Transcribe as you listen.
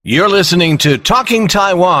You're listening to Talking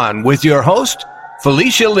Taiwan with your host,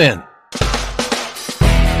 Felicia Lin.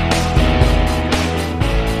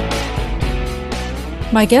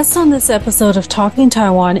 My guest on this episode of Talking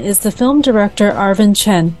Taiwan is the film director Arvin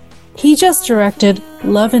Chen. He just directed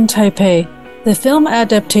Love in Taipei, the film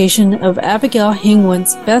adaptation of Abigail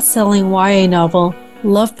Hingwen's best-selling YA novel,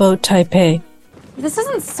 Love Boat Taipei. This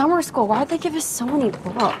isn't summer school. Why'd they give us so many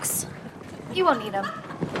books? You won't need them.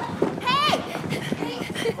 Hey!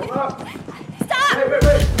 Stop!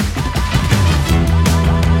 Wait.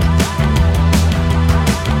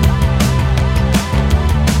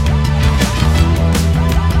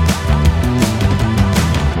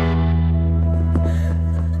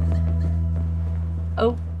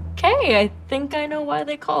 Okay, I think I know why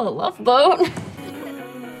they call it Love Boat.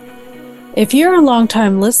 If you're a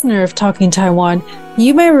longtime listener of Talking Taiwan,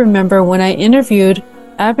 you may remember when I interviewed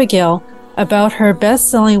Abigail about her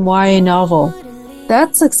best-selling YA novel.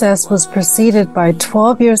 That success was preceded by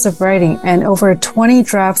 12 years of writing and over 20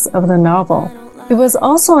 drafts of the novel. It was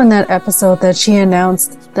also in that episode that she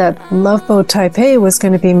announced that Love Boat Taipei was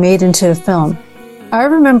going to be made into a film. I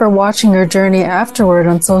remember watching her journey afterward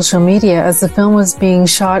on social media as the film was being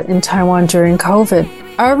shot in Taiwan during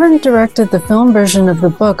COVID. Arvin directed the film version of the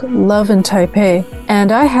book Love in Taipei,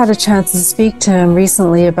 and I had a chance to speak to him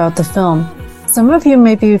recently about the film. Some of you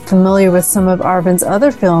may be familiar with some of Arvin's other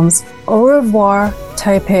films, Au revoir,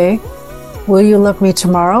 Taipei, Will You Love Me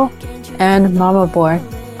Tomorrow, and Mama Boy.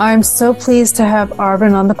 I'm so pleased to have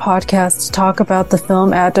Arvin on the podcast to talk about the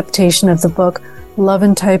film adaptation of the book Love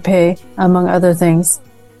in Taipei, among other things.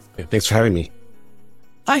 Thanks for having me.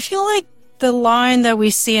 I feel like the line that we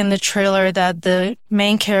see in the trailer that the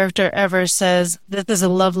main character ever says, "This is a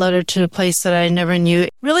love letter to a place that I never knew,"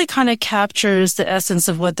 really kind of captures the essence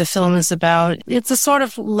of what the film is about. It's a sort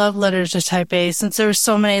of love letter to Taipei, since there were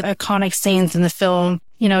so many iconic scenes in the film.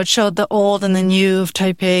 You know, it showed the old and the new of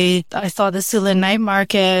Taipei. I saw the Silin Night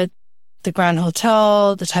Market, the Grand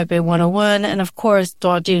Hotel, the Taipei 101, and of course,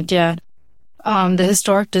 Duodian, the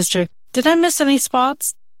historic district. Did I miss any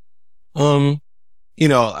spots?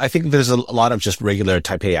 I think there's a lot of just regular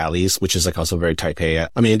Taipei alleys, which is like also very Taipei.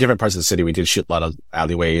 I mean, in different parts of the city, we did shoot a lot of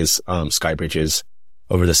alleyways, sky bridges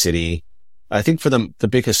over the city. I think for the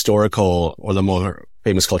big historical or the more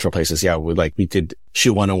famous cultural places, we did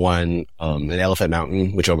shoot 101, in Elephant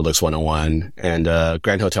Mountain, which overlooks 101, and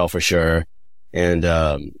Grand Hotel for sure. And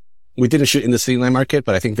we didn't shoot in the city night market,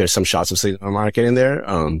 but I think there's some shots of city night market in there.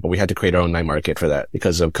 But we had to create our own night market for that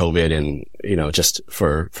because of COVID and, just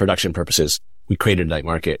for production purposes. We created a night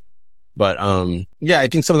market. But, I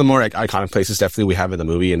think some of the more iconic places definitely we have in the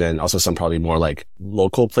movie. And then also some probably more like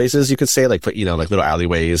local places, you could say, like little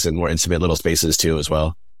alleyways and more intimate little spaces too as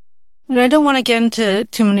well. And I don't want to get into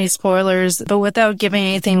too many spoilers, but without giving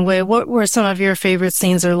anything away, what were some of your favorite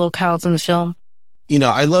scenes or locales in the film?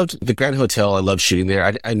 I loved the Grand Hotel. I loved shooting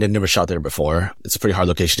there. I never shot there before. It's a pretty hard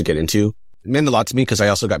location to get into. It meant a lot to me because I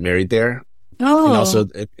also got married there. Oh. And also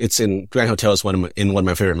it's in Grand Hotel is one of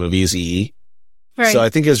my favorite movies, EE. Right. So I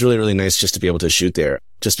think it was really, really nice just to be able to shoot there,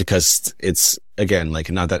 just because it's, again,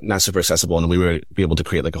 like not super accessible, and we were able to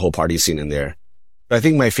create like a whole party scene in there. But I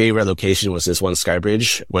think my favorite location was this one sky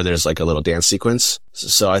bridge where there's like a little dance sequence.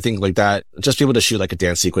 So I think like that, just be able to shoot like a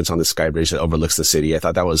dance sequence on the sky bridge that overlooks the city. I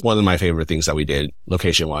thought that was one of my favorite things that we did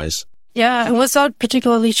location wise. Yeah. And was that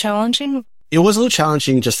particularly challenging? It was a little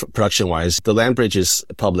challenging just production wise. The land bridge is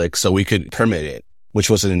public, so we could permit it, which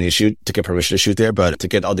wasn't an issue to get permission to shoot there, but to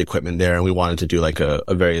get all the equipment there, and we wanted to do like a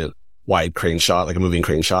very wide crane shot, like a moving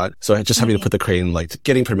crane shot. So just having to put the crane, like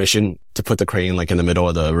getting permission to put the crane like in the middle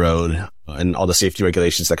of the road and all the safety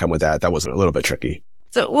regulations that come with that was a little bit tricky.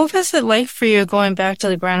 So what was it like for you going back to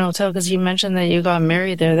the Grand Hotel? Because you mentioned that you got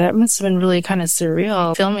married there. That must have been really kind of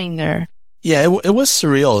surreal filming there. Yeah, it was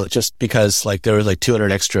surreal just because like there were like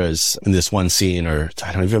 200 extras in this one scene, or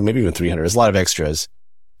I don't even, maybe even 300. There's a lot of extras.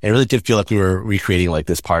 And it really did feel like we were recreating like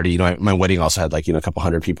this party. My wedding also had like, a couple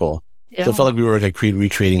hundred people. Yeah. So it felt like we were like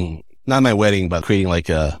recreating, not my wedding, but creating like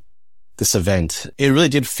this event. It really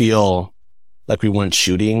did feel like we weren't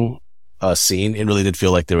shooting a scene. It really did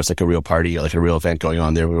feel like there was like a real party, like a real event going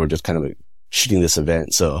on there. We were just kind of shooting this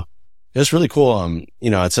event. So it was really cool.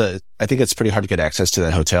 I think it's pretty hard to get access to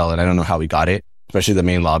that hotel, and I don't know how we got it, especially the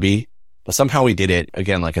main lobby, but somehow we did it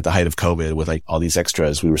again, like at the height of COVID with like all these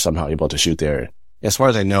extras. We were somehow able to shoot there. As far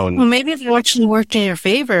as I know. Well, maybe it actually worked in your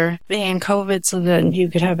favor being COVID so that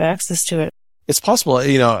you could have access to it. It's possible.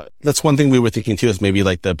 That's one thing we were thinking too, is maybe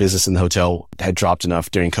like the business in the hotel had dropped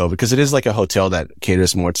enough during COVID, because it is like a hotel that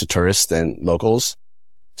caters more to tourists than locals.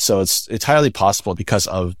 So it's entirely possible because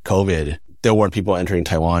of COVID, there weren't people entering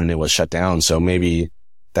Taiwan and it was shut down. So maybe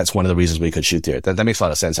that's one of the reasons we could shoot there. That makes a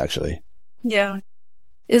lot of sense, actually. Yeah.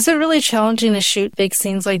 Is it really challenging to shoot big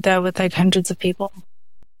scenes like that with like hundreds of people?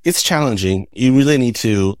 It's challenging. You really need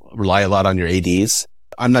to rely a lot on your ADs.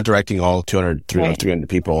 I'm not directing all 200, 300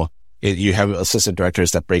 people. You have assistant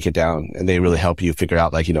directors that break it down and they really help you figure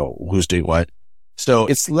out like, who's doing what. So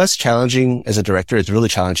it's less challenging as a director. It's really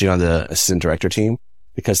challenging on the assistant director team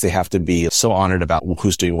because they have to be so honored about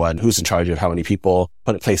who's doing what, who's in charge of how many people,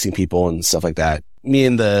 placing people and stuff like that. Me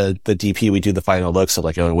and the DP, we do the final looks of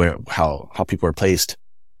like how people are placed.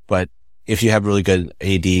 But if you have really good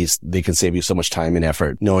ADs, they can save you so much time and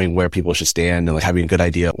effort knowing where people should stand and like having a good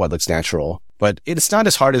idea of what looks natural. But it's not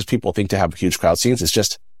as hard as people think to have huge crowd scenes. It's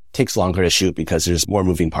just takes longer to shoot because there's more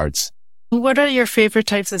moving parts. What are your favorite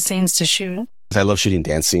types of scenes to shoot? I love shooting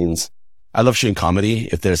dance scenes. I love shooting comedy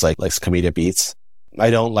if there's like comedic beats. I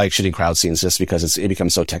don't like shooting crowd scenes just because it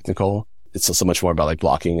becomes so technical. It's so much more about like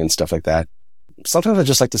blocking and stuff like that. Sometimes I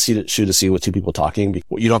just like to shoot a scene with two people talking.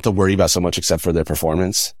 You don't have to worry about so much except for their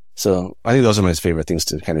performance. So I think those are my favorite things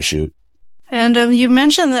to kind of shoot. And you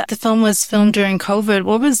mentioned that the film was filmed during COVID.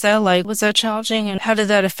 What was that like? Was that challenging? And how did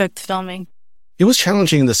that affect the filming? It was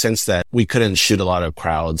challenging in the sense that we couldn't shoot a lot of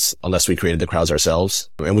crowds unless we created the crowds ourselves.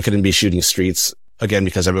 And we couldn't be shooting streets, again,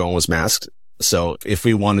 because everyone was masked. So if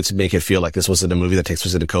we wanted to make it feel like this wasn't a movie that takes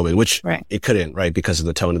place in COVID, which It couldn't, right? Because of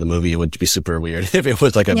the tone of the movie, it would be super weird if it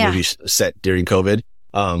was like a movie set during COVID.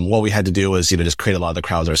 What we had to do was, just create a lot of the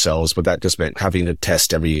crowds ourselves, but that just meant having to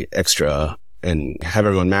test every extra and have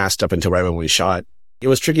everyone masked up until right when we shot. It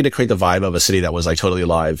was tricky to create the vibe of a city that was like totally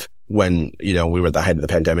alive when, we were at the height of the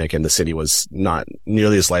pandemic and the city was not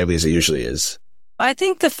nearly as lively as it usually is. I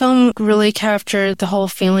think the film really captured the whole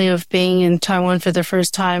feeling of being in Taiwan for the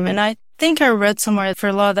first time. And I think I read somewhere for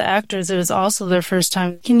a lot of the actors, it was also their first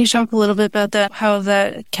time. Can you talk a little bit about that, how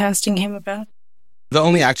that casting came about? The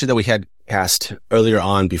only actor that we had cast earlier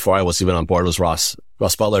on before I was even on board was Ross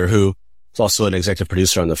Butler, who was also an executive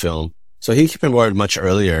producer on the film. So he came on board much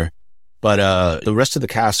earlier. But the rest of the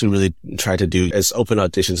cast, we really tried to do as open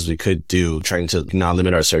auditions as we could do, trying to not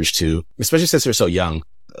limit our search to, especially since they're so young.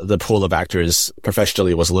 The pool of actors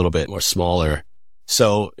professionally was a little bit more smaller.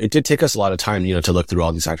 So it did take us a lot of time, to look through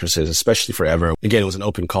all these actresses, especially for Ever. Again, it was an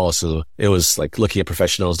open call. So it was like looking at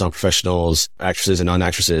professionals, non-professionals, actresses and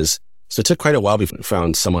non-actresses. So it took quite a while before we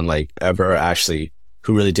found someone like Ever or Ashley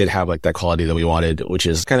who really did have like that quality that we wanted, which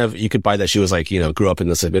is kind of, you could buy that she was like, grew up in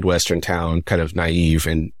this Midwestern town, kind of naive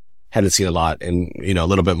and hadn't seen a lot and, a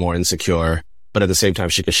little bit more insecure. But at the same time,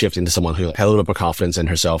 she could shift into someone who had a little bit more confidence in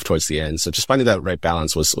herself towards the end. So just finding that right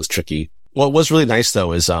balance was tricky. What was really nice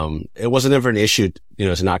though is, it wasn't ever an issue,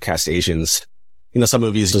 to not cast Asians. Some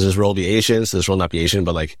movies, does this role be Asian? Does this role not be Asian?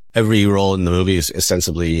 But like every role in the movie is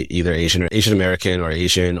ostensibly either Asian or Asian American or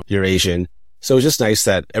Asian, you're Asian. So it was just nice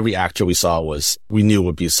that every actor we saw we knew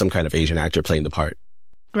would be some kind of Asian actor playing the part.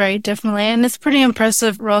 Right, definitely. And it's pretty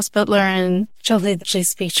impressive. Ross Butler and Chelsea actually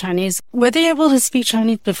speak Chinese. Were they able to speak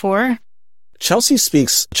Chinese before? Chelsea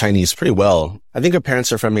speaks Chinese pretty well. I think her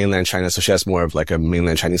parents are from mainland China, so she has more of like a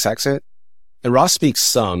mainland Chinese accent. And Ross speaks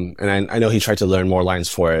some, and I know he tried to learn more lines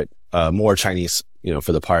for it, more Chinese,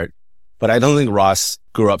 for the part. But I don't think Ross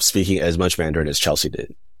grew up speaking as much Mandarin as Chelsea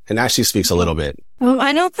did. And Ashley speaks a little bit.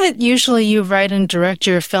 I know that usually you write and direct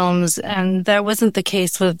your films, and that wasn't the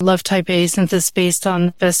case with Love Taipei, since it's based on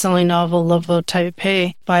the best-selling novel Love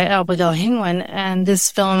Taipei by Abigail Hingwen. And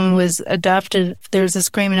this film was adapted. There's a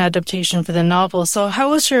screening adaptation for the novel. So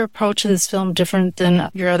how was your approach to this film different than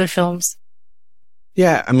your other films?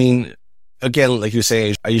 Yeah, I mean, again, like you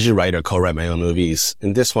say, I usually write or co-write my own movies.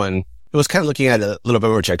 And this one, it was kind of looking at it a little bit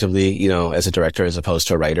more objectively, as a director as opposed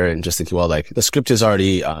to a writer, and just thinking, well, like the script is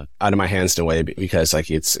already out of my hands in a way because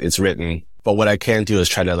like it's written. But what I can do is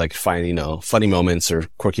try to like find, funny moments or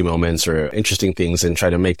quirky moments or interesting things and try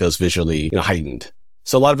to make those visually, heightened.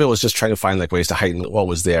 So a lot of it was just trying to find like ways to heighten what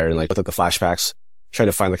was there and like look at the flashbacks, try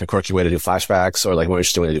to find like a quirky way to do flashbacks or like more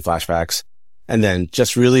interesting way to do flashbacks. And then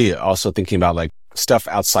just really also thinking about like stuff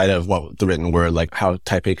outside of what the written word, like how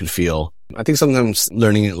Taipei could feel. I think sometimes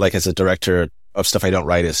learning, like as a director of stuff I don't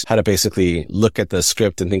write, is how to basically look at the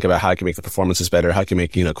script and think about how I can make the performances better, how I can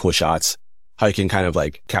make, cool shots, how you can kind of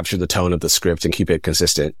like capture the tone of the script and keep it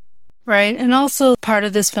consistent. Right. And also part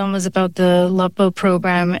of this film is about the Love Boat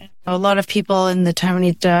program. A lot of people in the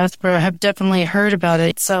Taiwanese diaspora have definitely heard about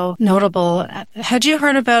it. So notable. Had you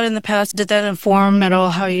heard about it in the past? Did that inform at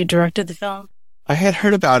all how you directed the film? I had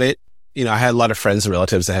heard about it. I had a lot of friends and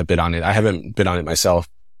relatives that had been on it. I haven't been on it myself.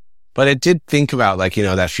 But I did think about like,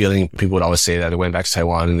 that feeling people would always say that they went back to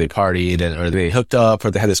Taiwan and they partied or they hooked up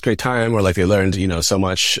or they had this great time or like they learned, so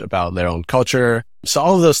much about their own culture. So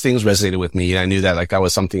all of those things resonated with me. And I knew that like that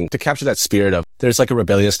was something to capture that spirit of there's like a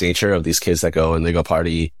rebellious nature of these kids that go and they go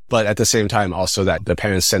party. But at the same time, also that the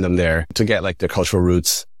parents send them there to get like their cultural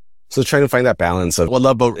roots. So trying to find that balance of what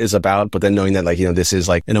Love Boat is about, but then knowing that like, this is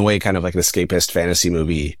like in a way kind of like an escapist fantasy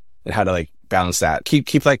movie and how to like balance that.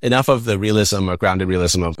 Keep like enough of the realism or grounded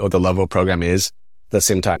realism of what the Love Boat program is. At the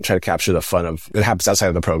same time, try to capture the fun of what happens outside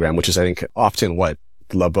of the program, which is I think often what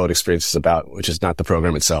the Love Boat experience is about, which is not the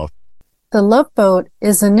program itself. The Love Boat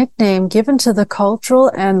is a nickname given to the cultural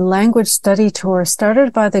and language study tour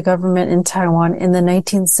started by the government in Taiwan in the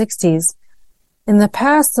 1960s. In the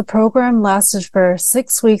past, the program lasted for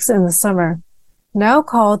 6 weeks in the summer. Now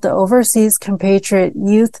called the Overseas Compatriot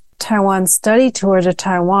Youth Taiwan Study Tour to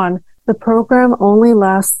Taiwan, the program only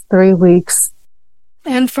lasts 3 weeks.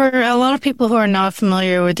 And for a lot of people who are not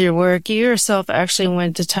familiar with your work, you yourself actually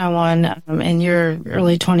went to Taiwan in your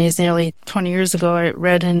early 20s, nearly 20 years ago. I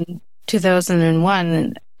read in 2001.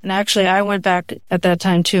 And actually, I went back at that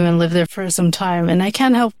time too and lived there for some time. And I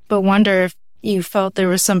can't help but wonder if you felt there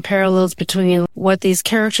were some parallels between what these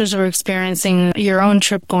characters were experiencing, your own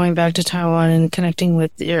trip going back to Taiwan and connecting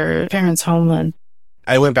with your parents' homeland.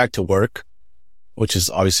 I went back to work, which is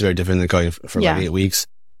obviously very different than going for like 8 weeks.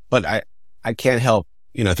 But I can't help,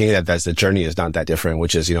 thinking that the journey is not that different,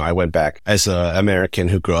 which is, I went back as an American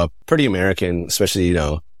who grew up pretty American, especially,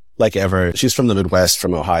 like Ever. She's from the Midwest,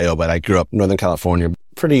 from Ohio, but I grew up in Northern California,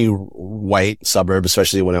 pretty white suburb,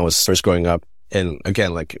 especially when I was first growing up. And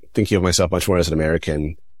again, like thinking of myself much more as an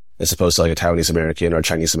American as opposed to like a Taiwanese American or a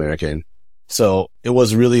Chinese American. So it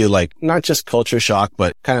was really like not just culture shock,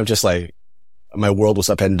 but kind of just like my world was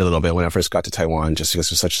upended a little bit when I first got to Taiwan, just because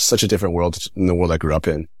it was such a different world than the world I grew up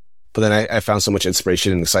in. But then I found so much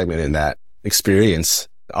inspiration and excitement in that experience.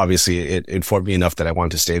 Obviously, it informed me enough that I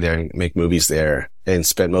wanted to stay there and make movies there and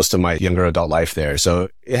spend most of my younger adult life there. So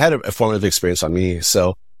it had a formative experience on me.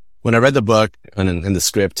 So when I read the book and the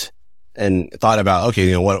script and thought about,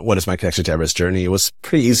 okay, what is my connection to Everett's journey? It was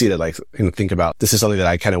pretty easy to like think about. This is something that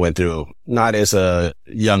I kind of went through, not as a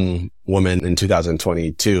young woman in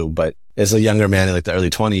 2022, but as a younger man in like the early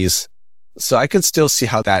 20s. So I could still see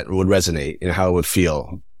how that would resonate and how it would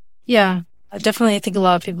feel. Yeah, I definitely think a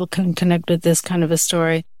lot of people can connect with this kind of a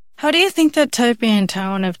story. How do you think that Taipei and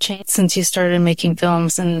Taiwan have changed since you started making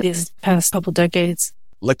films in these past couple decades?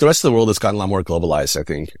 Like the rest of the world, it's gotten a lot more globalized, I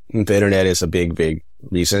think. The internet is a big, big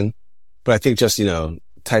reason. But I think just,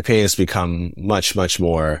 Taipei has become much, much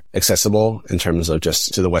more accessible in terms of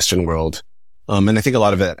just to the Western world. And I think a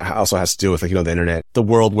lot of it also has to do with like, the internet, the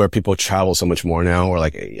world where people travel so much more now or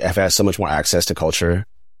like have had so much more access to culture.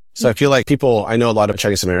 So I feel like I know a lot of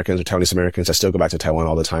Chinese Americans or Taiwanese Americans that still go back to Taiwan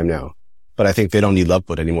all the time now. But I think they don't need Love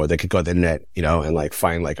Boat anymore. They could go on the internet, and like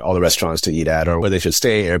find like all the restaurants to eat at or where they should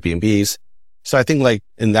stay, Airbnbs. So I think like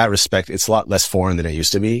in that respect, it's a lot less foreign than it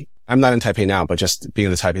used to be. I'm not in Taipei now, but just being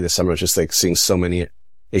in Taipei this summer, just like seeing so many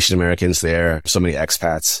Asian Americans there, so many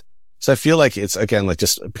expats. So I feel like it's again, like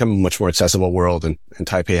just become a much more accessible world and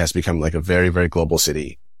Taipei has become like a very, very global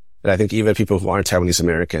city. And I think even people who aren't Taiwanese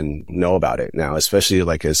American know about it now, especially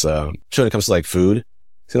like sure when it comes to like food.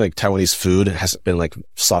 I think like Taiwanese food has been like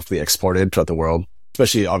softly exported throughout the world,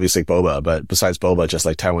 especially obviously boba, but besides boba, just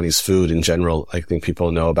like Taiwanese food in general, I think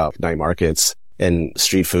people know about night markets and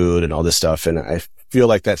street food and all this stuff. And I feel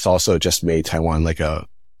like that's also just made Taiwan like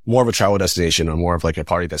more of a travel destination or more of like a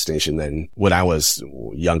party destination than when I was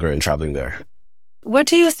younger and traveling there. What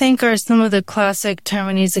do you think are some of the classic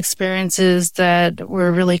Taiwanese experiences that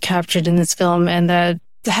were really captured in this film and that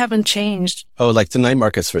haven't changed? Oh, like the night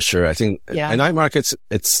markets for sure. I think the night markets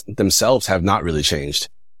themselves have not really changed.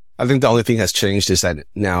 I think the only thing that's changed is that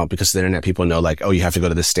now because of the internet, people know like, oh, you have to go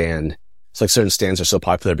to the stand. It's like certain stands are so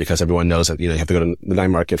popular because everyone knows that, you have to go to the night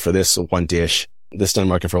market for this one dish, this night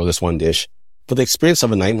market for this one dish. But the experience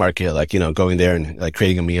of a night market, like, going there and like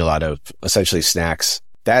creating a meal out of essentially snacks,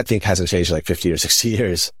 that I think hasn't changed in like 50 or 60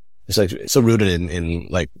 years. It's like so rooted in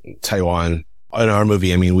like Taiwan. In our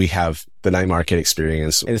movie, I mean, we have the night market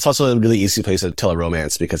experience. And it's also a really easy place to tell a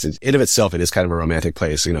romance because in of itself, it is kind of a romantic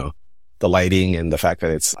place, the lighting and the fact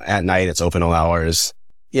that it's at night, it's open all hours.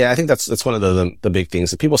 Yeah, I think that's one of the big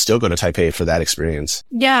things that people still go to Taipei for that experience.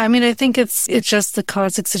 Yeah, I mean, I think it's just the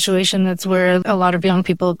classic situation. That's where a lot of young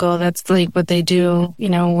people go. That's like what they do,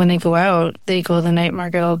 when they go out, they go to the night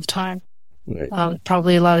market all the time. Right.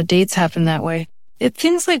 Probably a lot of dates happen that way. It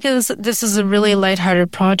seems like this is a really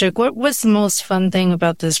lighthearted project. What was the most fun thing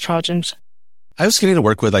about this project? I was getting to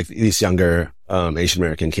work with like these younger Asian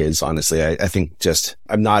American kids, honestly. I think just,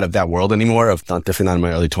 I'm not of that world anymore, definitely not in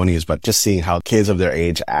my early 20s, but just seeing how kids of their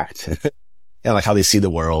age act and like how they see the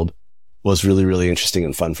world was really, really interesting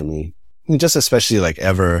and fun for me. And just especially like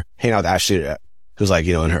ever hanging out with Ashley, who's like,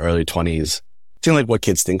 in her early 20s, seeing like what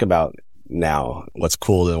kids think about now, what's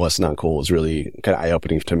cool and what's not cool is really kind of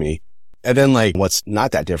eye-opening to me. And then like what's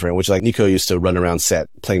not that different, which like Nico used to run around set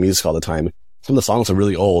playing music all the time. Some of the songs are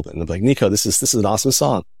really old and I'm like, Nico, this is an awesome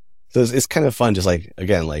song. So it's kind of fun, just like,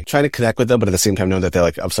 again, like trying to connect with them, but at the same time knowing that they're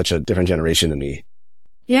like of such a different generation than me.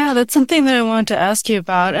 Yeah, that's something that I wanted to ask you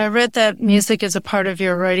about. I read that music is a part of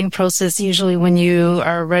your writing process usually when you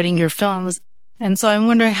are writing your films. And so I'm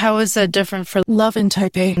wondering, how is that different for Love in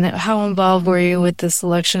Taipei? And how involved were you with the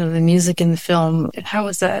selection of the music in the film? How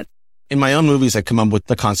was that? In my own movies, I come up with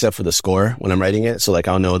the concept for the score when I'm writing it. So like,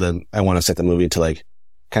 I'll know that I want to set the movie to like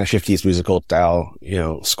kind of 50s musical style,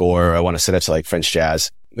 score. I want to set it to like French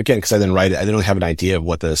jazz. Again, because I didn't write it, I didn't really have an idea of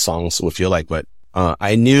what the songs would feel like, but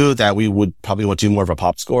I knew that we would probably want to do more of a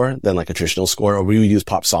pop score than like a traditional score, or we would use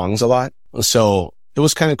pop songs a lot. So it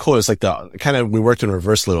was kind of cool. It's like we worked in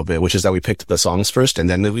reverse a little bit, which is that we picked the songs first and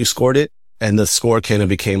then we scored it. And the score kind of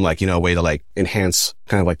became like, a way to like enhance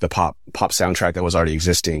kind of like the pop soundtrack that was already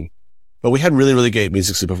existing. But we had really, really great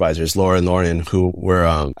music supervisors, Laura and Lauren, who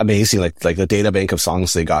were amazing. Like the data bank of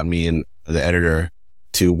songs they got me and the editor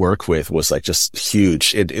to work with was like just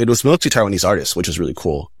huge. It was mostly Taiwanese artists, which was really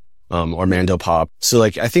cool. Or Mando pop. So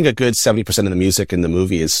like, I think a good 70% of the music in the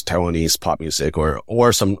movie is Taiwanese pop music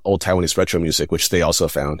or some old Taiwanese retro music, which they also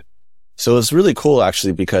found. So it was really cool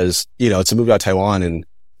actually because, it's a movie about Taiwan and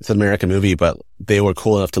it's an American movie, but they were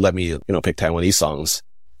cool enough to let me, pick Taiwanese songs.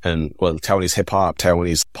 And Taiwanese hip hop,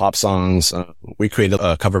 Taiwanese pop songs. We created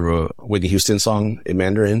a cover of a Whitney Houston song in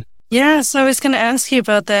Mandarin. Yeah, so I was going to ask you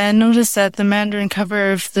about that. I noticed that the Mandarin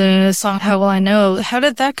cover of the song How Will I Know, how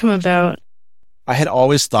did that come about? I had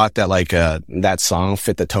always thought that like that song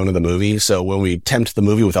fit the tone of the movie. So when we temped the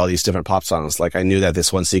movie with all these different pop songs, like I knew that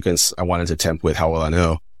this one sequence I wanted to tempt with How Will I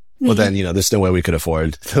Know. Well, then, there's no way we could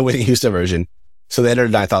afford the Whitney Houston version. So the editor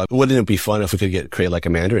and I thought, wouldn't it be fun if we could create like a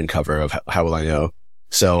Mandarin cover of How Will I Know?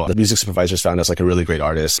 So the music supervisors found us like a really great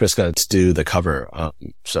artist, Priska, to do the cover.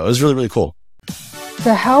 So it was really, really cool.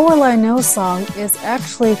 The How Will I Know song is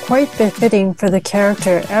actually quite befitting for the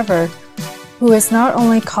character Ever, who is not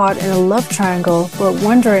only caught in a love triangle, but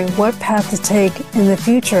wondering what path to take in the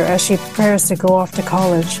future as she prepares to go off to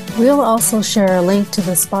college. We'll also share a link to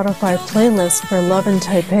the Spotify playlist for Love in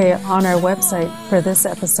Taipei on our website for this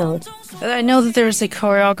episode. I know that there's a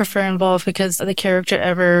choreographer involved because the character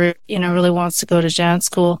Ever, really wants to go to dance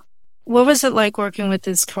school. What was it like working with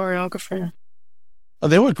this choreographer? Oh,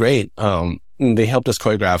 they were great. They helped us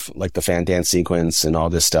choreograph like the fan dance sequence and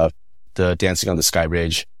all this stuff, the dancing on the sky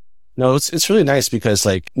bridge. No, it's really nice because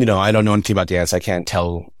like, I don't know anything about dance. I can't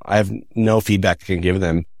tell. I have no feedback I can give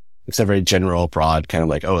them. It's a very general, broad kind of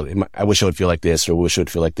like, I wish it would feel like this or wish it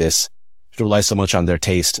would feel like this. To rely so much on their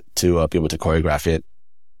taste to be able to choreograph it.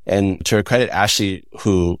 And to her credit, Ashley,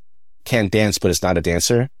 who can dance but is not a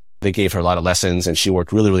dancer, they gave her a lot of lessons and she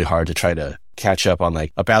worked really, really hard to try to catch up on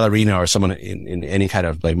like a ballerina or someone in any kind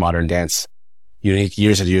of like modern dance. You need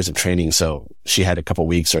years and years of training. So she had a couple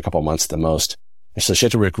weeks or a couple months at the most. And so she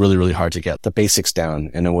had to work really, really hard to get the basics down.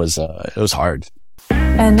 And it was hard.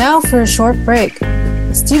 And now for a short break.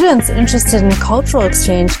 Students interested in cultural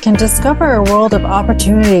exchange can discover a world of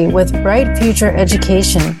opportunity with Bright Future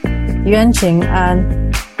Education. Yuanqing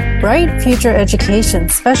and Bright Future Education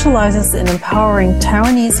specializes in empowering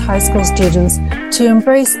Taiwanese high school students to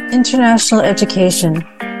embrace international education,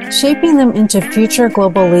 shaping them into future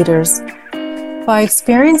global leaders. By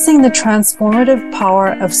experiencing the transformative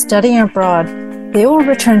power of studying abroad, they will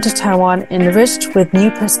return to Taiwan enriched with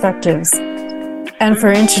new perspectives. And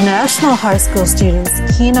for international high school students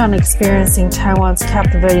keen on experiencing Taiwan's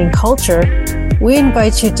captivating culture, we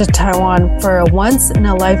invite you to Taiwan for a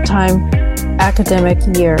once-in-a-lifetime academic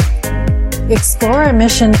year. Explore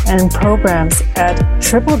admission and programs at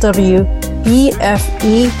www.bfe.tw.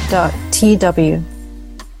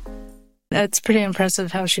 That's pretty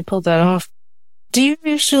impressive how she pulled that off. Do you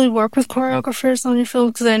usually work with choreographers on your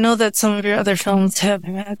films? Because I know that some of your other films have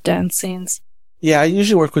had dance scenes. Yeah, I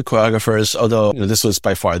usually work with choreographers, although this was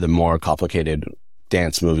by far the more complicated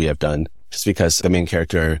dance movie I've done, just because the main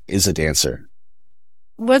character is a dancer.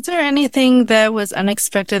 Was there anything that was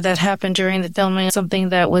unexpected that happened during the filming, something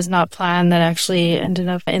that was not planned that actually ended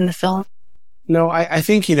up in the film? No, I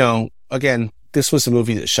think, again, this was a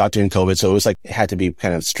movie that shot during COVID, so it was like, it had to be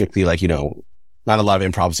kind of strictly like, not a lot of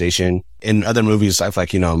improvisation. In other movies, I've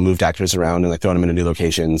like, moved actors around and like thrown them into new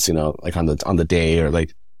locations, like on the day or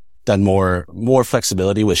like done more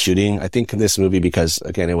flexibility with shooting. I think in this movie, because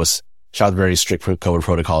again, it was shot very strict COVID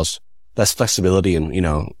protocols, less flexibility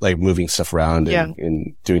and, like moving stuff around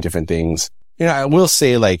and doing different things. I will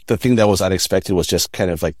say like the thing that was unexpected was just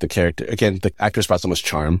kind of like the character. Again, the actors brought so much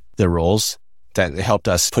charm, their roles, that it helped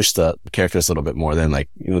us push the characters a little bit more than like,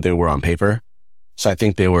 they were on paper. So I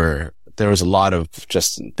think there was a lot of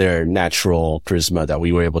just their natural charisma that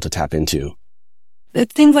we were able to tap into.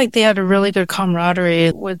 It seems like they had a really good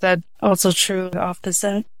camaraderie. Was that also true off the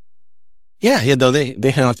set? Yeah, though they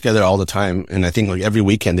hang out together all the time. And I think like every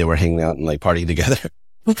weekend they were hanging out and like partying together.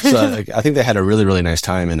 So like, I think they had a really, really nice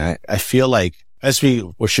time. And I feel like as we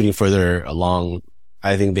were shooting further along,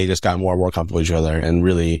 I think they just got more and more comfortable with each other. And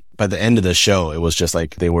really, by the end of the show, it was just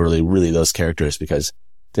like they were really, really those characters, because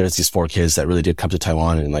there's these 4 kids that really did come to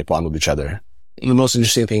Taiwan and like bond with each other. And the most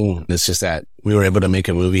interesting thing is just that we were able to make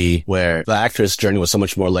a movie where the actors' journey was so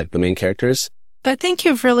much more like the main characters. I think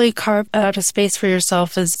you've really carved out a space for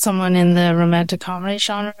yourself as someone in the romantic comedy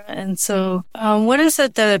genre. And so what is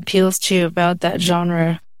it that appeals to you about that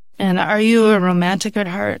genre? And are you a romantic at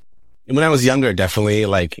heart? When I was younger, definitely,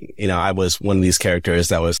 like, I was one of these characters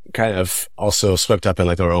that was kind of also swept up in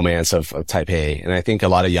like the romance of Taipei. And I think a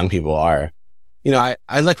lot of young people are. I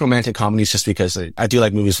like romantic comedies just because I do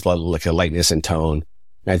like movies with a lot of like a lightness and tone.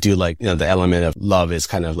 And I do like, the element of love is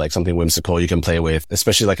kind of like something whimsical you can play with,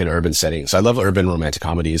 especially like in an urban setting. So I love urban romantic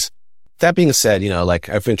comedies. That being said, like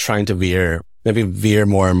I've been trying to veer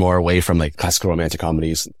more and more away from like classical romantic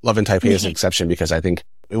comedies. Love in Taipei is an exception because I think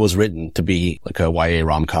it was written to be like a YA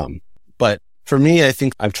rom-com. But for me, I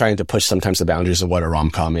think I'm trying to push sometimes the boundaries of what a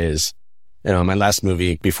rom-com is. My last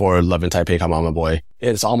movie before Love in Taipei, Come Mama Boy,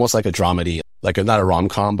 it's almost like a dramedy, like not a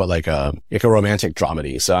rom-com, but like a romantic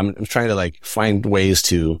dramedy. So I'm trying to like find ways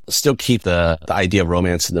to still keep the idea of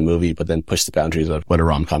romance in the movie, but then push the boundaries of what a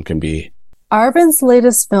rom-com can be. Arvin's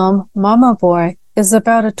latest film, Mama Boy, is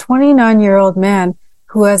about a 29-year-old man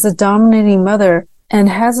who has a dominating mother and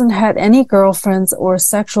hasn't had any girlfriends or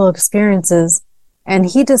sexual experiences, and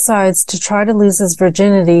he decides to try to lose his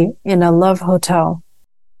virginity in a love hotel.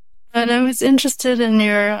 And I was interested in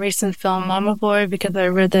your recent film, Mama Boy, because I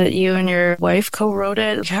read that you and your wife co-wrote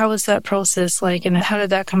it. How was that process like, and how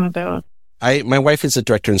did that come about? My wife is a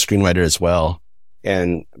director and screenwriter as well.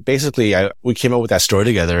 And basically, we came up with that story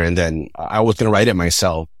together, and then I was going to write it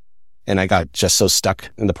myself. And I got just so stuck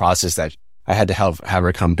in the process that I had to have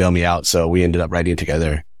her come bail me out. So we ended up writing it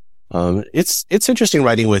together. It's interesting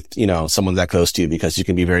writing with, someone that close to you, because you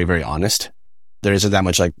can be very, very honest. There isn't that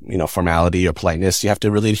much like, formality or politeness you have to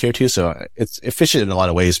really adhere to. So it's efficient in a lot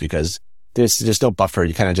of ways because there's no buffer.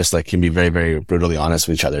 You kind of just like can be very, very brutally honest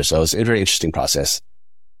with each other. So it's a very interesting process.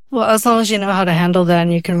 Well, as long as you know how to handle that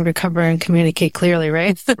and you can recover and communicate clearly,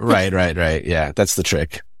 right? Right. Yeah. That's the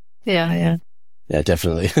trick. Yeah,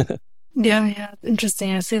 definitely. Yeah.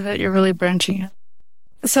 Interesting. I see that you're really branching out.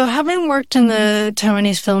 So having worked in the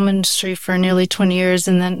Taiwanese film industry for nearly 20 years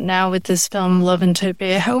and then now with this film, Love in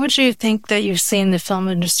Taipei, how would you think that you've seen the film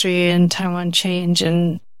industry in Taiwan change,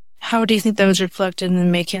 and how do you think that was reflected in the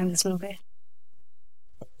making of this movie?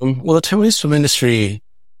 Well, the Taiwanese film industry,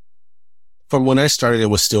 from when I started,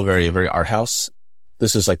 it was still very, very art house.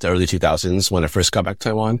 This is like the early 2000s when I first got back to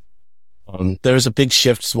Taiwan. There was a big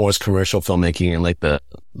shift towards commercial filmmaking in like the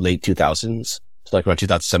late 2000s, so like around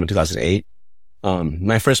 2007, 2008.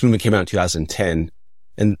 My first movie came out in 2010,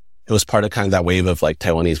 and it was part of kind of that wave of like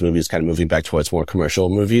Taiwanese movies kind of moving back towards more commercial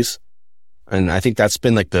movies. And I think that's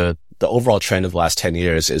been like the overall trend of the last 10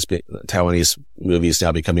 years is Taiwanese movies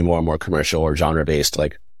now becoming more and more commercial or genre based,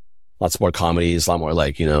 like lots more comedies, a lot more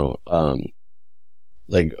like,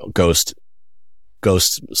 like ghost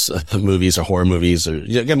movies or horror movies, or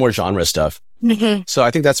get more genre stuff. Mm-hmm. So I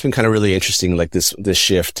think that's been kind of really interesting, like this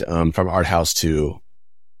shift, from art house to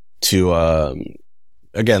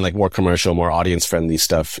again, like more commercial, more audience friendly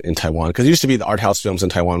stuff in Taiwan. Cause it used to be the art house films in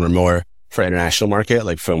Taiwan were more for international market,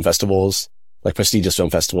 like film festivals, like prestigious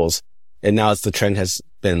film festivals. And now the trend has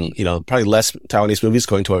been, probably less Taiwanese movies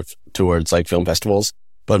going towards like film festivals,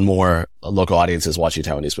 but more local audiences watching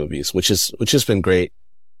Taiwanese movies, which has been great.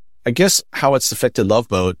 I guess how it's affected Love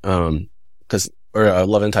Boat, Love in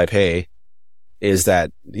Taipei is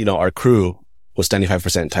that, our crew was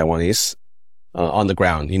 95% Taiwanese. On the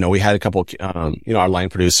ground, we had a couple, our line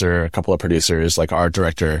producer, a couple of producers, like our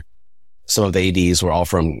director, some of the ADs were all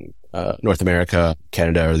from, North America,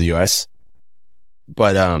 Canada, or the US.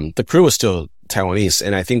 But, the crew was still Taiwanese.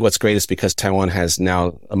 And I think what's great is because Taiwan has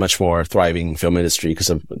now a much more thriving film industry because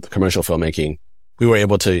of the commercial filmmaking. We were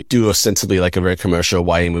able to do ostensibly like a very commercial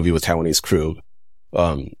YA movie with Taiwanese crew,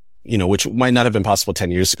 which might not have been possible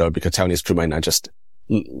 10 years ago because Taiwanese crew might not just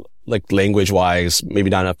like language wise, maybe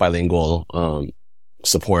not enough bilingual,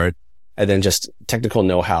 support. And then just technical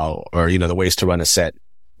know-how or, the ways to run a set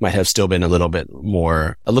might have still been a little bit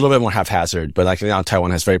more haphazard. But like now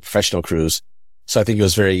Taiwan has very professional crews. So I think it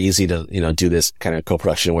was very easy to, do this kind of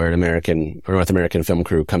co-production where an American or North American film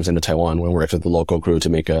crew comes into Taiwan and works with the local crew to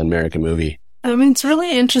make an American movie. I mean, it's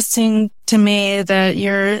really interesting to me that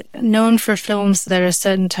you're known for films that are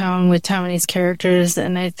set in town with Taiwanese characters.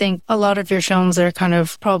 And I think a lot of your films are kind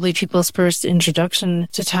of probably people's first introduction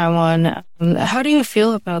to Taiwan. How do you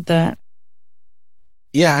feel about that?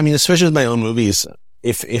 Yeah, I mean, especially with my own movies,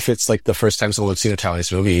 if it's like the first time someone's seen a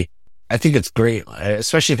Taiwanese movie, I think it's great,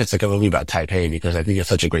 especially if it's like a movie about Taipei, because I think it's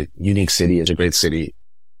such a great, unique city. It's a great city.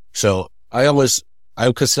 So I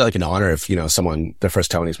would consider like an honor if, their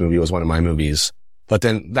first Taiwanese movie was one of my movies. But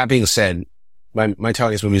then that being said, my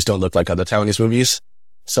Taiwanese movies don't look like other Taiwanese movies.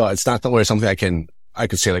 So it's not something I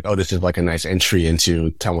could say like, oh, this is like a nice entry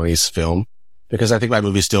into Taiwanese film, because I think my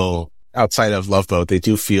movies still, outside of Love Boat, they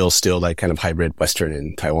do feel still like kind of hybrid Western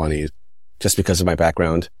and Taiwanese just because of my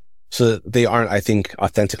background. So they aren't, I think,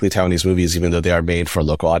 authentically Taiwanese movies, even though they are made for a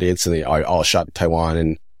local audience and they are all shot in Taiwan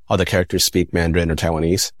and all the characters speak Mandarin or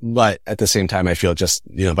Taiwanese. But at the same time, I feel just,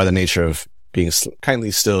 by the nature of being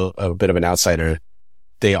kindly still a bit of an outsider,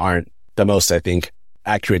 they aren't the most, I think,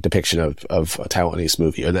 accurate depiction of a Taiwanese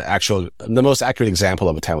movie or the most accurate example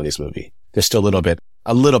of a Taiwanese movie. They're still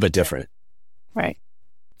a little bit different. Right.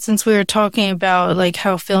 Since we were talking about like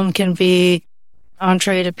how film can be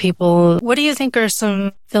entree to people, what do you think are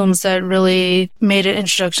some films that really made an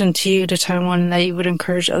introduction to you to Taiwan and that you would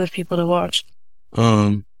encourage other people to watch?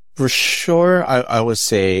 For sure, I would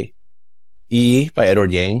say E by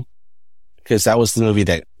Edward Yang, because that was the movie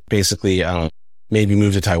that basically made me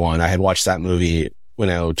move to Taiwan. I had watched that movie when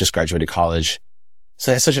I just graduated college.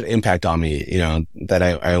 So it had such an impact on me, that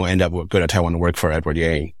I ended up going to Taiwan to work for Edward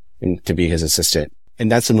Yang and to be his assistant.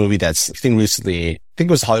 And that's a movie that's, I think it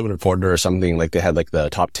was Hollywood Reporter or something, like they had like the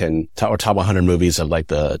top 100 movies of like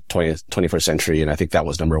the 21st century. And I think that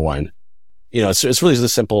was number one. It's really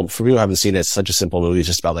just simple. For people who haven't seen it, it's such a simple movie. It's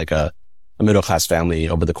just about like a middle-class family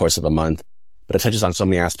over the course of a month. But it touches on so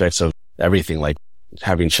many aspects of everything, like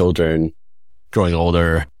having children, growing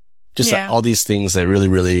older, just all these things that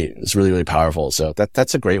is really powerful. So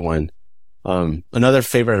that's a great one. Another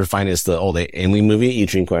favorite I find is the old Ainley movie, Eat,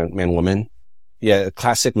 Drink, Man, Woman. Yeah, a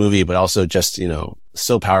classic movie, but also just,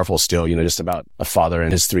 so powerful still, just about a father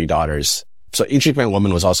and his 3 daughters. So Eat, Drink, Man,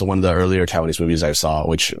 Woman was also one of the earlier Taiwanese movies I saw,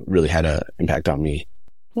 which really had an impact on me.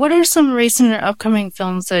 What are some recent or upcoming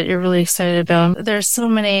films that you're really excited about? There's so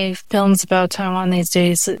many films about Taiwan these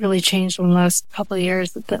days that really changed in the last couple of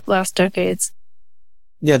years, the last decades.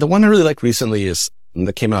 Yeah, the one I really liked recently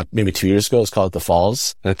that came out maybe 2 years ago, is called The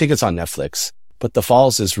Falls. And I think it's on Netflix. But The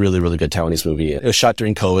Falls is really, really good Taiwanese movie. It was shot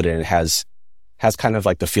during COVID and it has kind of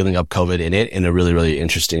like the feeling of COVID in it in a really, really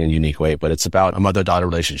interesting and unique way. But it's about a mother-daughter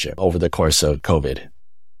relationship over the course of COVID.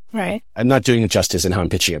 Right. I'm not doing it justice in how I'm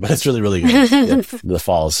pitching it, but it's really, really good. The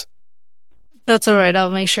Falls. That's all right.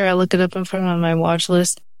 I'll make sure I look it up and put it on my watch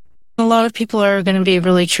list. A lot of people are going to be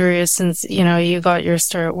really curious since, you got your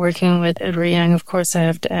start working with Edward Yang. Of course, I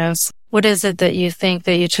have to ask, what is it that you think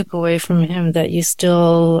that you took away from him that you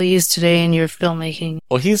still use today in your filmmaking?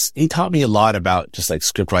 Well, he taught me a lot about just like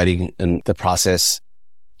script writing and the process.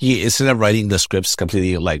 He, instead of writing the scripts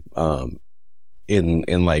completely like,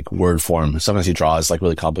 in like word form, sometimes he draws like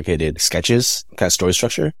really complicated sketches, kind of story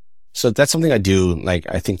structure. So that's something I do, like,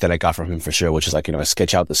 I think that I got from him for sure, which is like, I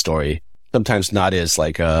sketch out the story. Sometimes not as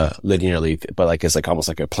like, linearly, but like as like almost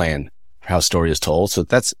like a plan for how a story is told. So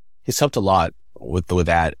he's helped a lot with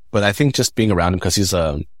that. But I think just being around him, because he's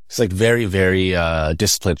like very, very,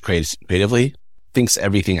 disciplined creatively, thinks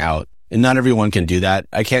everything out. And not everyone can do that.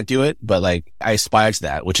 I can't do it, but like I aspire to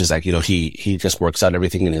that, which is like, he just works out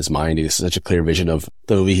everything in his mind. He has such a clear vision of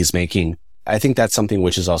the movie he's making. I think that's something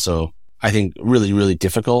which is also, I think, really, really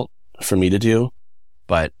difficult for me to do,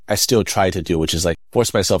 but I still try to do, which is like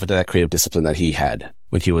force myself into that creative discipline that he had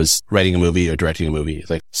when he was writing a movie or directing a movie.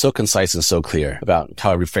 Like so concise and so clear about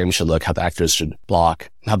how every frame should look, how the actors should block,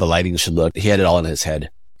 how the lighting should look. He had it all in his head.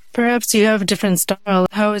 Perhaps you have a different style.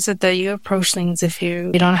 How is it that you approach things if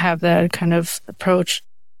you don't have that kind of approach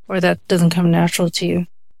or that doesn't come natural to you?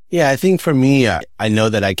 Yeah, I think for me, I know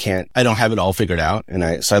that I don't have it all figured out.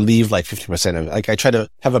 And so I leave like 50% of it. Like I try to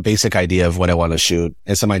have a basic idea of what I want to shoot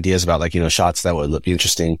and some ideas about like, shots that would be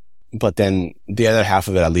interesting. But then the other half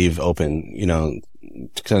of it, I leave open,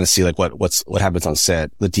 to kind of see like what happens on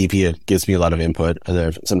set. The DP gives me a lot of input.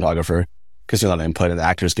 The cinematographer gives me a lot of input, and the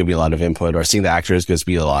actors give me a lot of input, or seeing the actors gives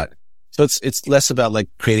me a lot. So it's less about like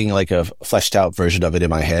creating like a fleshed out version of it in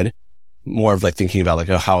my head more of like thinking about like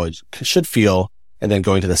how it should feel and then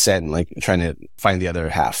going to the set and like trying to find the other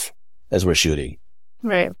half as we're shooting.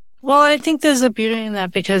 Right. Well, I think there's a beauty in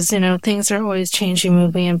that because, things are always changing,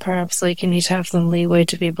 moving, and perhaps like you need to have some leeway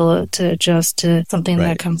to be able to adjust to something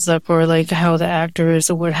that comes up or like how the actor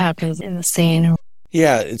is or what happens in the scene.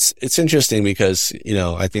 Yeah, it's interesting because,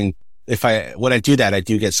 I think when I do that, I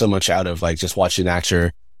do get so much out of like just watching an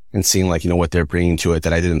actor and seeing like, what they're bringing to it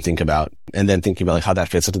that I didn't think about. And then thinking about like how that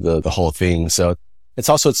fits into the whole thing. So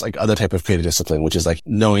it's like other type of creative discipline, which is like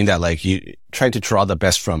knowing that like you trying to draw the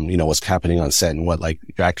best from, what's happening on set and what like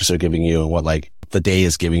your actors are giving you and what like the day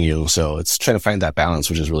is giving you. So it's trying to find that balance,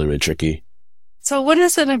 which is really, really tricky. So what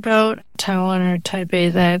is it about Taiwan or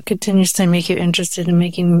Taipei that continues to make you interested in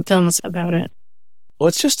making films about it? Well,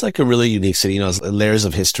 it's just like a really unique city, layers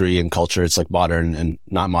of history and culture. It's like modern and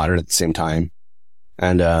not modern at the same time.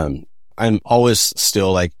 And, I'm always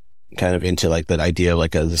still like kind of into like that idea of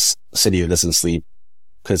like this city that doesn't sleep.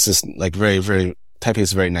 Cause it's just like very, very, Taipei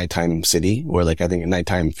is a very nighttime city where like I think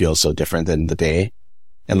nighttime feels so different than the day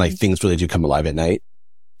and like things really do come alive at night.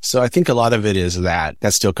 So I think a lot of it is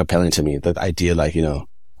that's still compelling to me. The idea like,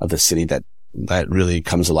 of the city that really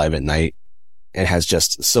comes alive at night and has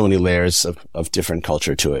just so many layers of different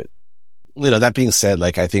culture to it. That being said,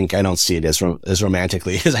 like I think I don't see it as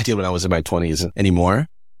romantically as I did when I was in my 20s anymore.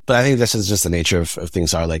 But I think this is just the nature of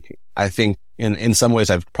things are. Like, I think in some ways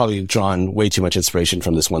I've probably drawn way too much inspiration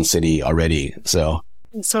from this one city already. So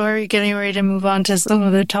are you getting ready to move on to some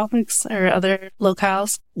other topics or other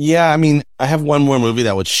locales? Yeah, I mean, I have one more movie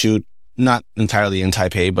that would shoot not entirely in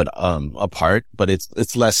Taipei, but apart. But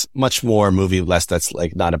it's much more movie less that's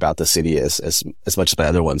like not about the city as much as my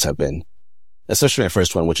other ones have been. Especially my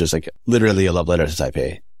first one, which is like literally a love letter to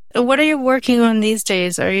Taipei. What are you working on these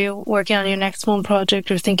days? Are you working on your next film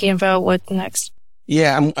project or thinking about what's next?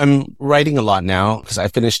 Yeah, I'm writing a lot now because I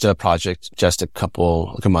finished a project just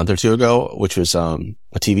a month or two ago, which was a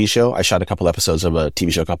TV show. I shot a couple episodes of a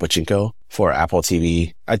TV show called Pachinko for Apple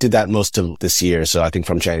TV. I did that most of this year, so I think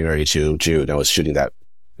from January to June I was shooting that.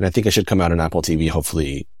 And I think it should come out on Apple TV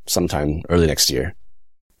hopefully sometime early next year.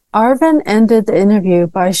 Arvin ended the interview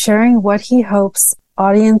by sharing what he hopes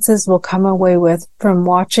audiences will come away with from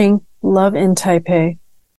watching Love in Taipei.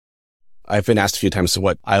 I've been asked a few times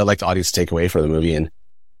what I would like the audience to take away from the movie. And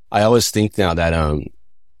I always think now that,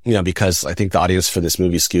 because I think the audience for this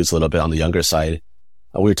movie skews a little bit on the younger side.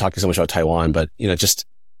 We were talking so much about Taiwan, but, just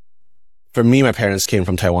for me, my parents came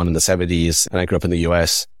from Taiwan in the 70s and I grew up in the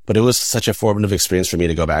US, but it was such a formative experience for me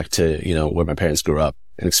to go back to, where my parents grew up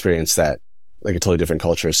and experience that, like a totally different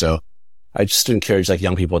culture. So I just encourage like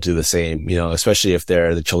young people to do the same, especially if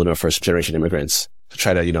they're the children of first generation immigrants, to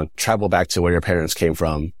try to, travel back to where your parents came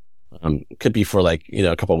from. Could be for like,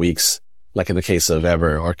 a couple of weeks, like in the case of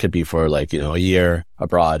Ever, or it could be for like, a year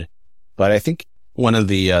abroad. But I think one of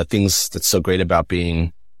the things that's so great about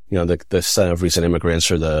being, the son of recent immigrants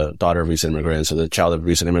or the daughter of recent immigrants or the child of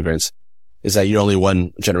recent immigrants is that you're only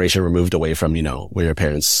one generation removed away from, where your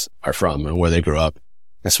parents are from and where they grew up.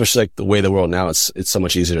 Especially like the way the world now, it's so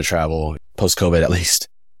much easier to travel post COVID, at least,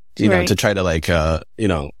 to try to like,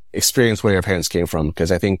 experience where your parents came from.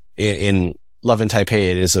 Cause I think in Love in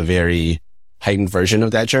Taipei, it is a very heightened version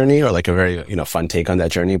of that journey or like a very, fun take on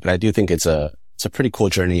that journey. But I do think it's a pretty cool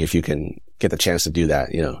journey if you can get the chance to do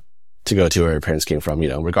that, to go to where your parents came from,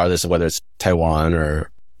 regardless of whether it's Taiwan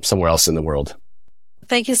or somewhere else in the world.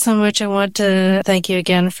 Thank you so much. I want to thank you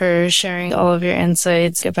again for sharing all of your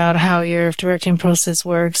insights about how your directing process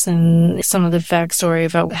works and some of the backstory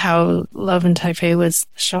about how Love in Taipei was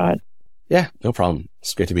shot. Yeah, no problem.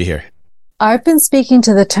 It's great to be here. I've been speaking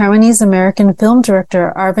to the Taiwanese-American film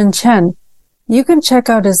director Arvin Chen. You can check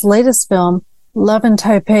out his latest film, Love in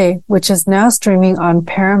Taipei, which is now streaming on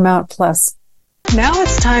Paramount+. Now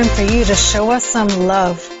it's time for you to show us some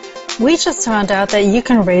love. We just found out that you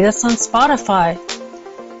can rate us on Spotify.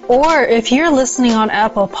 Or if you're listening on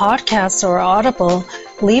Apple Podcasts or Audible,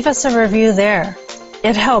 leave us a review there.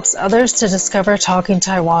 It helps others to discover Talking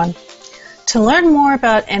Taiwan. To learn more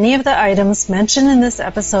about any of the items mentioned in this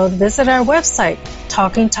episode, visit our website,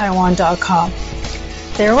 talkingtaiwan.com.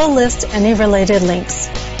 There we'll list any related links.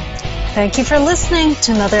 Thank you for listening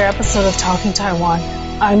to another episode of Talking Taiwan.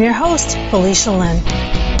 I'm your host, Felicia Lin.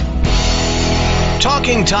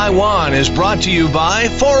 Talking Taiwan is brought to you by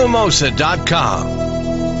Forumosa.com.